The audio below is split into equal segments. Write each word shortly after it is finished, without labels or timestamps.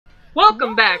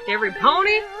Welcome back, every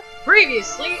pony.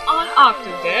 Previously on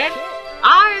Octodad,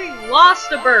 I lost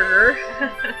a burger.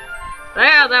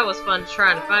 Yeah, that was fun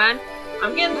trying to find.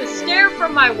 I'm getting the stare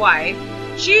from my wife.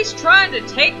 She's trying to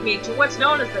take me to what's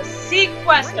known as the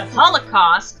Sequest of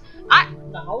Holocaust.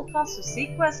 The Holocaust of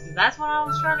Sequest? Is that what I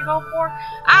was trying to go for?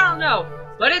 I don't know.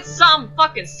 But it's some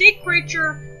fucking sea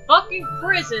creature fucking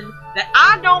prison that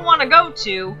I don't want to go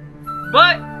to.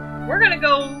 But we're gonna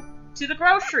go to the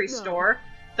grocery store.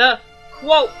 The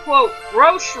quote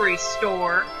grocery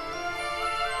store.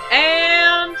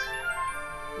 And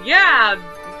yeah,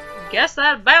 I guess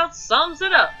that about sums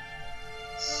it up.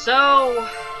 So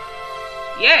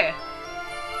yeah.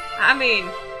 I mean,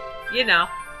 you know.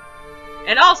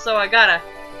 And also I got a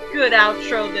good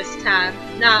outro this time,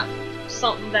 not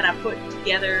something that I put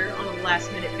together on a last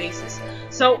minute basis.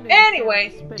 So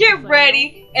anyway, get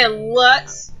ready and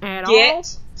let's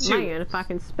get to it. Man, if I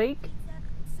can speak.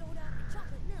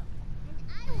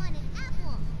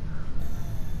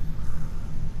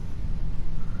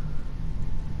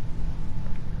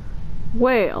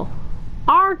 Well,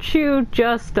 aren't you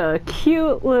just a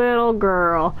cute little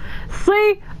girl?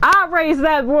 See, I raised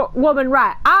that woman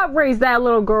right. I raised that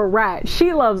little girl right.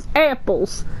 She loves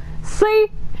apples. See,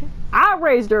 I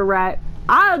raised her right.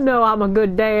 I know I'm a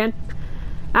good dad.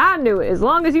 I knew it. As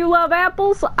long as you love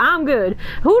apples, I'm good.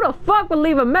 Who the fuck would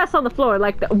leave a mess on the floor?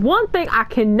 Like, the one thing I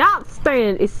cannot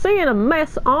stand is seeing a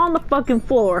mess on the fucking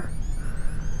floor.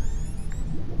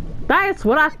 That's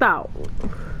what I thought.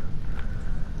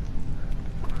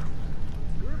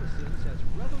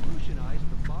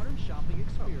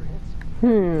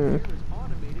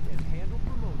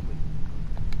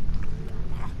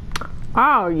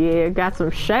 Oh yeah, got some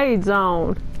shades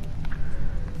on.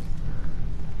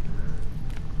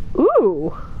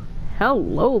 Ooh,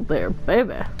 hello there,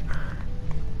 baby.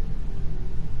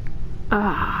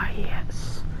 Ah,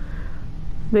 yes.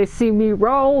 They see me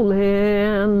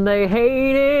rolling, they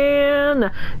hating.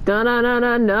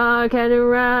 Da-na-na-na-na, can you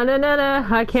run? Na-na-na.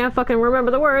 I can't fucking remember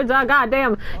the words. Oh,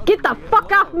 goddamn. Get the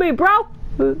fuck off me, bro.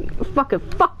 Fucking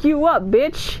fuck you up,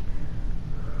 bitch.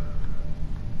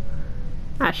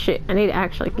 Ah, shit. I need to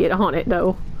actually get on it,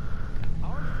 though.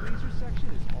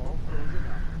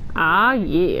 Ah,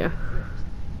 yeah.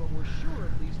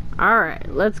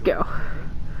 Alright, let's go.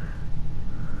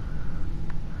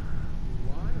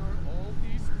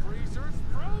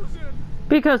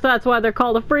 Because that's why they're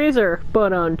called a freezer.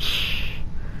 But alright.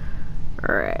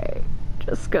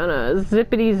 Just gonna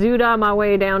zippity zoot on my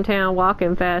way downtown,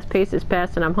 walking fast, paces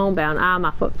past, and I'm homebound. Ah,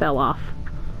 my foot fell off.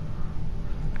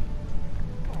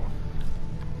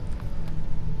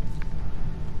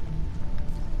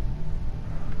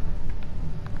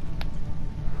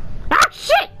 Ah,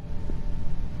 shit!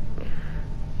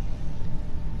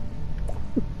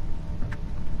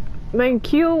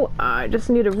 Thank you. I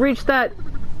just need to reach that.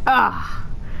 Ah.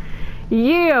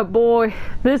 Yeah, boy.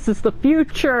 This is the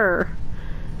future.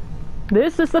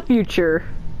 This is the future.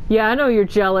 Yeah, I know you're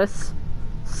jealous.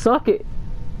 Suck it.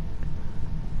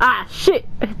 Ah, shit!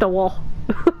 I hit the wall.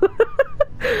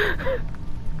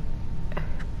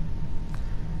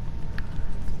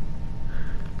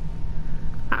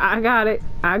 I got it.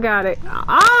 I got it.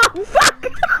 Ah, fuck!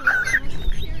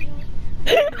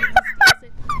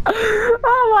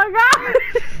 Oh my god!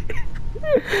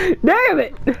 Damn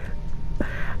it!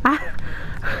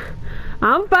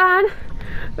 I'm fine.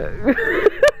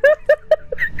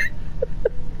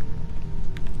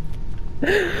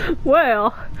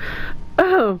 Well,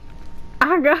 I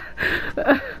got.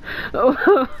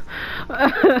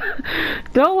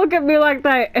 Don't look at me like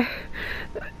that.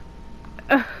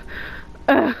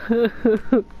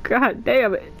 God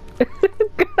damn it.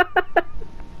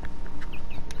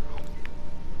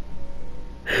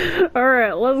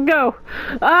 Alright, let's go.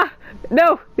 Ah,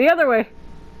 no, the other way.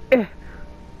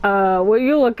 What are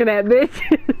you looking at, bitch?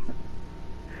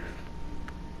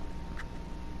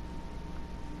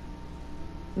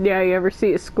 Yeah, you ever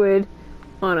see a squid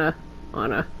on a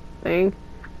thing?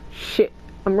 Shit,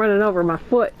 I'm running over my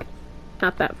foot.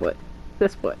 Not that foot.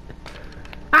 This foot.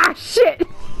 Ah, shit!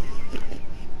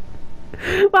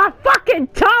 My fucking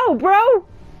toe, bro!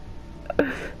 What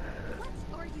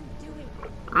are you doing?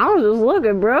 I was just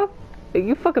looking, bro.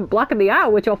 You fucking blocking the eye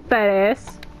with your fat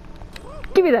ass.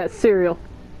 Give me that cereal.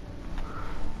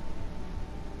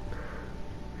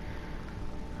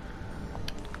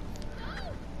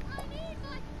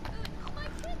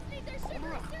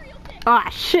 Ah,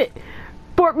 shit!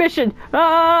 Port mission!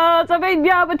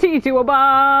 Savinya Batiti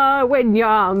Waba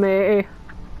Wenyame.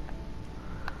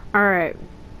 Alright.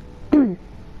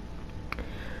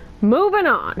 Moving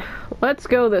on. Let's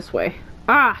go this way.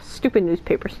 Ah, stupid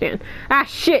newspaper stand. Ah,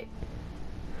 shit!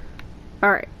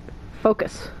 Alright.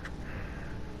 Focus.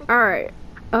 Alright.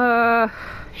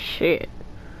 Shit.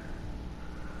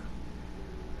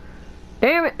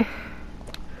 Damn it.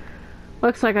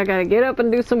 Looks like I gotta get up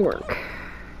and do some work.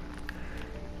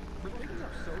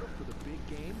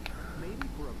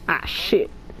 Ah,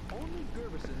 shit.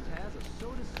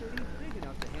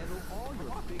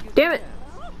 Damn it.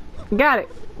 Got it.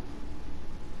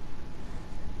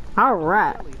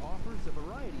 Alright.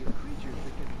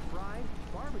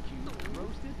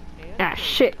 Ah,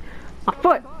 shit. My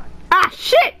foot. Ah,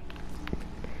 shit!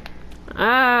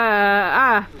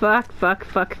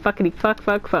 Fuckity,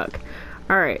 fuck.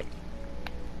 Alright.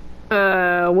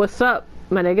 What's up,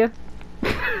 my nigga?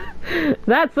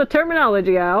 That's the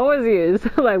terminology I always use.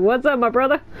 Like, what's up, my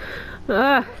brother?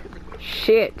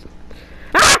 Shit.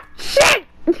 Ah, shit!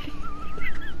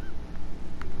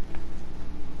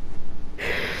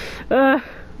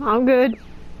 I'm good.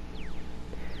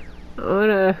 I'm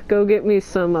gonna go get me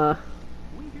some,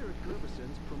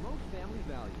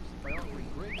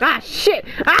 Ah, shit!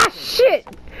 Ah, shit!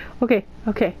 Okay,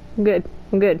 I'm good.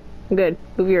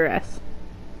 Move your ass.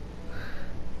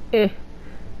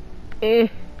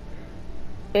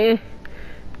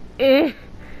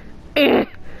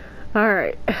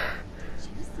 Alright.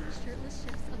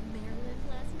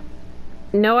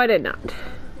 No, I did not.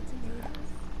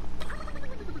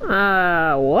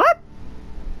 What?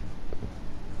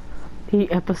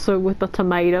 The episode with the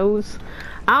tomatoes?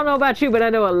 I don't know about you, but I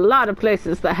know a lot of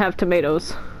places that have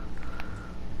tomatoes.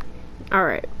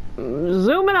 Alright.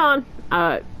 Zooming on.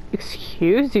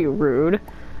 Excuse you, rude.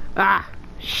 Ah,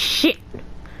 shit.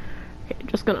 Okay,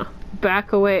 just gonna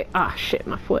back away. Ah, shit,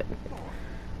 my foot.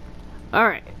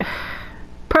 Alright.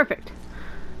 Perfect.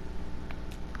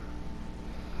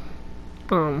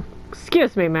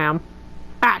 Excuse me, ma'am.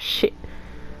 Ah, shit.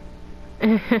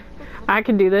 I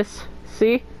can do this.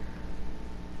 See?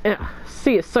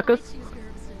 See you, suckers.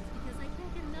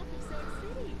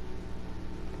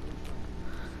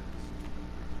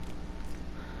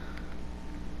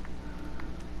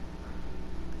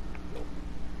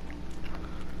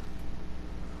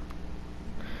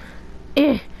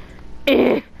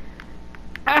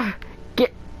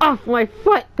 Get off my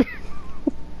foot!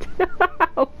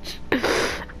 Ouch!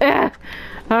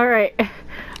 Alright,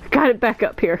 got it back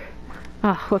up here.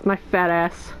 With my fat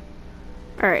ass.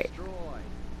 Alright.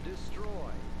 Destroy.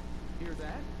 Hear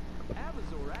that?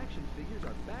 Avasaur action figures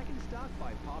are back in stock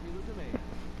by popular demand.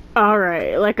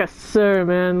 Alright, like a sir,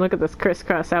 man. Look at this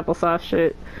crisscross applesauce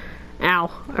shit.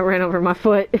 Ow, I ran over my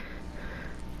foot.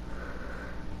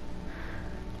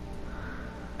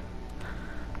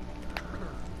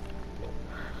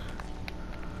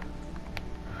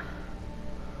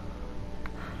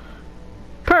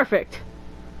 Perfect.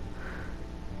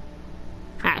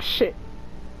 Ah, shit.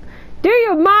 Do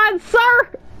you mind, sir?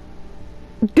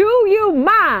 Do you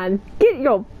mind? Get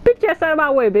your bitch ass out of my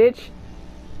way, bitch.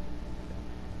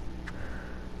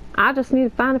 I just need to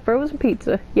find a frozen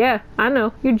pizza. Yeah, I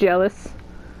know. You're jealous.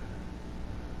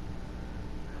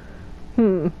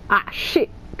 Ah,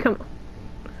 shit. Come on.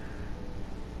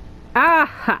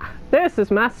 Aha. This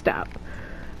is my stop.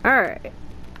 Alright.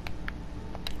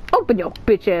 Open your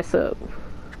bitch ass up.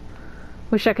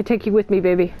 Wish I could take you with me,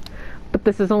 baby. But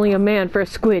this is only a man for a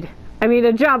squid. I mean,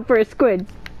 a job for a squid.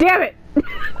 Damn it!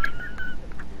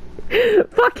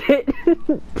 Fuck it!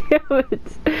 Damn it!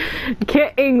 I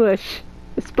can't English.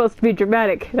 It's supposed to be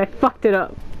dramatic, and I fucked it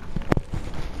up.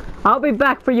 I'll be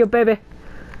back for you, baby.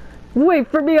 Wait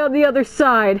for me on the other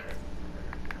side.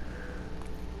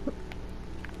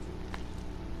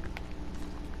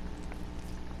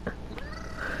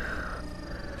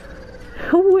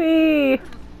 Whee!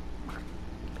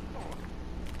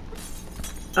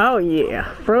 Oh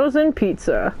yeah, frozen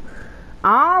pizza.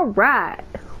 Alright,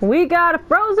 we got a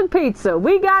frozen pizza,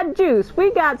 we got juice,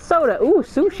 we got soda. Ooh,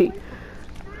 sushi.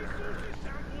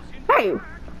 Hey, where'd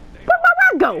my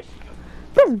ride go?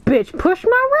 This bitch pushed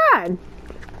my ride.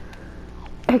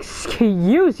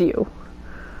 Excuse you.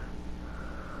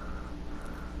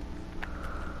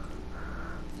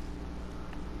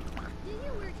 Do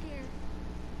you work here?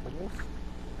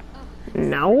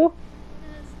 No.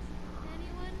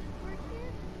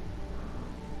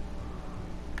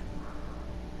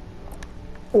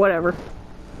 Whatever.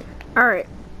 Alright.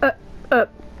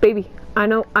 Baby. I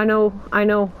know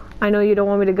you don't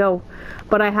want me to go.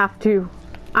 But I have to.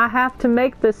 I have to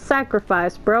make this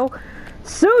sacrifice, bro.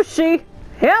 Sushi!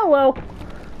 Hello!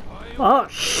 Oh,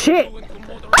 shit!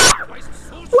 Ah!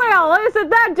 Well, isn't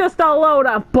that just a load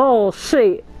of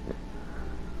bullshit?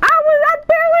 I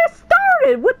barely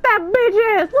started with that bitch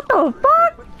ass. What the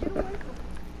fuck?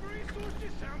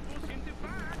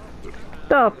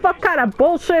 The fuck kind of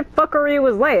bullshit fuckery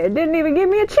was that? It didn't even give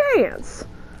me a chance.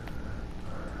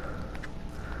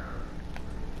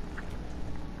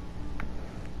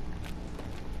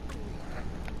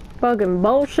 Fucking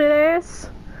bullshit ass.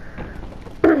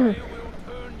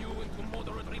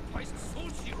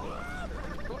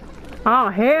 Oh,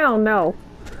 hell no.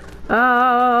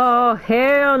 Oh,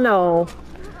 hell no.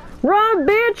 Run,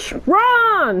 bitch!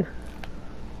 Run!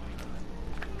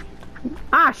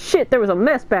 Ah, shit, there was a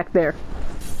mess back there.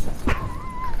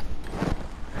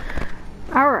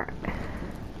 Alright.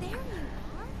 There you are.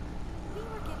 We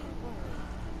were getting worried.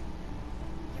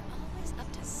 You're always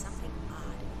up to something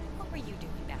odd. What were you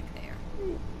doing back there?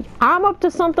 I'm up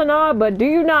to something odd, but do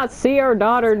you not see our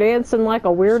daughter dancing like a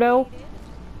weirdo?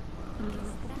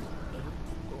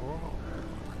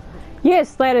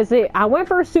 Yes, that is it. I went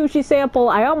for a sushi sample.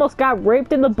 I almost got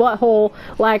raped in the butthole.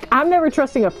 Like, I'm never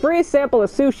trusting a free sample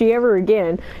of sushi ever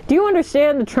again. Do you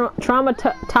understand the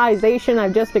traumatization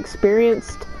I've just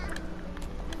experienced?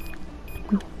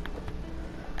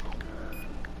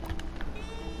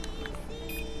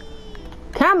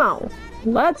 Come on,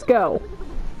 let's go.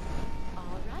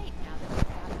 All right, now that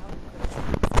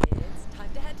we've got our kids, it's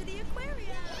time to head to the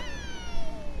aquarium.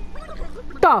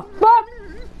 The fuck?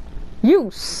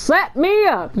 You set me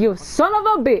up, you son of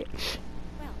a bitch.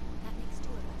 Well, that makes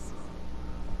two of us.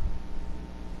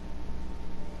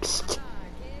 Psst.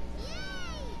 Yay!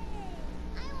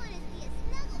 I want to see a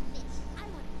snugglefish. I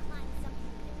want to climb something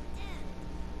with a dad.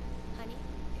 Honey,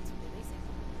 it's really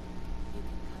simple. You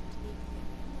can come to the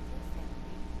aquarium with your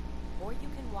family, or you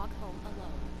can walk home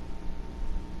alone.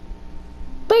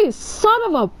 These son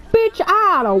of a bitch,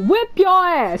 I oughta whip your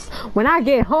ass. When I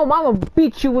get home, I'm gonna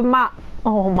beat you with my...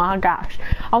 Oh my gosh.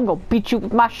 I'm gonna beat you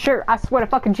with my shirt. I swear to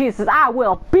fucking Jesus, I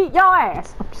will beat your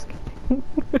ass. I'm just kidding.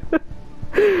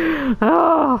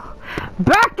 Oh,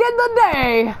 back in the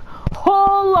day.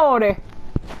 Oh lordy.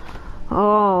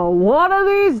 Oh, one of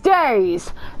these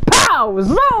days. Pow!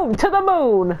 Zoom to the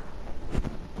moon.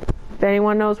 If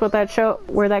anyone knows what that show,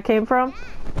 where that came from,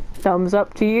 thumbs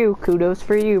up to you. Kudos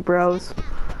for you, bros.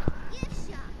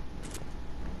 Gift shop.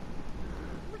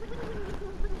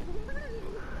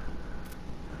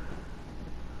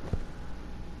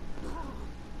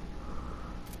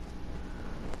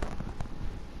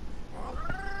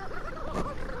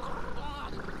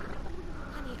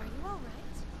 Honey, are you all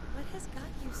right? What has got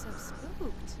you so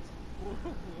spooked?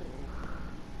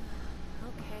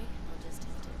 Okay, I'll just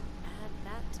have to add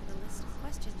that to the list of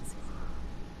questions.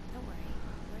 Don't worry,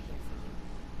 we're here for you.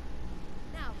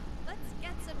 Now, let's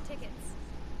get some tickets.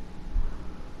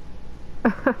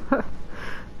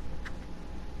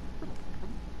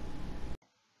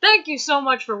 Thank you so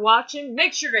much for watching.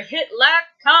 Make sure to hit like,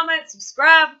 comment,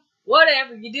 subscribe,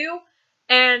 whatever you do.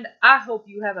 And I hope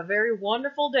you have a very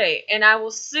wonderful day. And I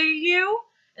will see you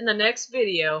in the next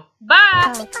video.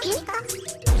 Bye!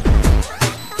 Okay.